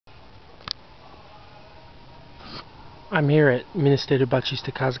I'm here at Ministério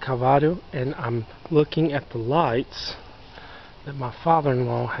Batista Casa Calvário, and I'm looking at the lights that my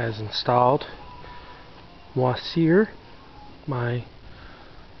father-in-law has installed. Moacir, my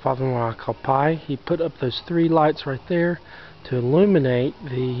father-in-law I call Pai, he put up those 3 lights right there to illuminate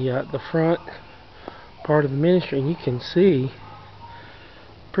the front part of the ministry, and you can see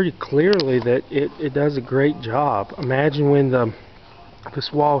pretty clearly that it does a great job. Imagine when this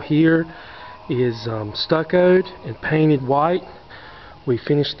wall here is stuccoed and painted white. We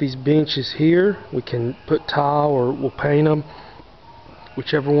finish these benches here. We can put tile or we'll paint them,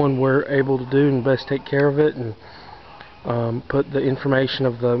 whichever one we're able to do, and best take care of it, and put the information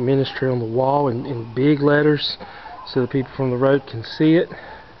of the ministry on the wall in big letters so the people from the road can see it.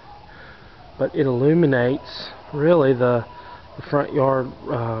 But it illuminates really the front yard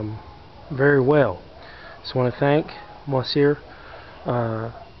very well. So I want to thank Moacir,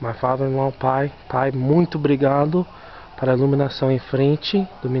 my father-in-law, Pai. Pai, muito obrigado para a iluminação em frente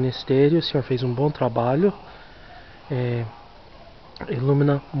do ministério. O senhor fez um bom trabalho.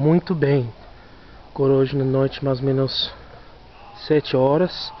 Ilumina muito bem. Agora hoje na noite, mais ou menos 7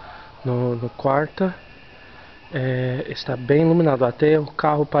 horas, no quarto. Está bem iluminado. Até o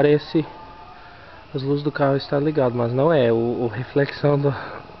carro parece... As luzes do carro estão ligadas, mas não é. O reflexão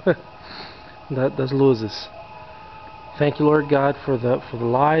das luzes. Thank you, Lord God, for the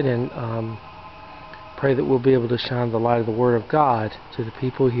light, and pray that we'll be able to shine the light of the Word of God to the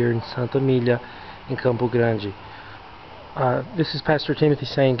people here in Santa Emília in Campo Grande. This is Pastor Timothy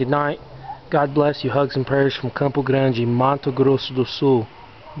saying good night. God bless you. Hugs and prayers from Campo Grande, Mato Grosso do Sul,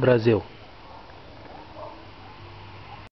 Brazil.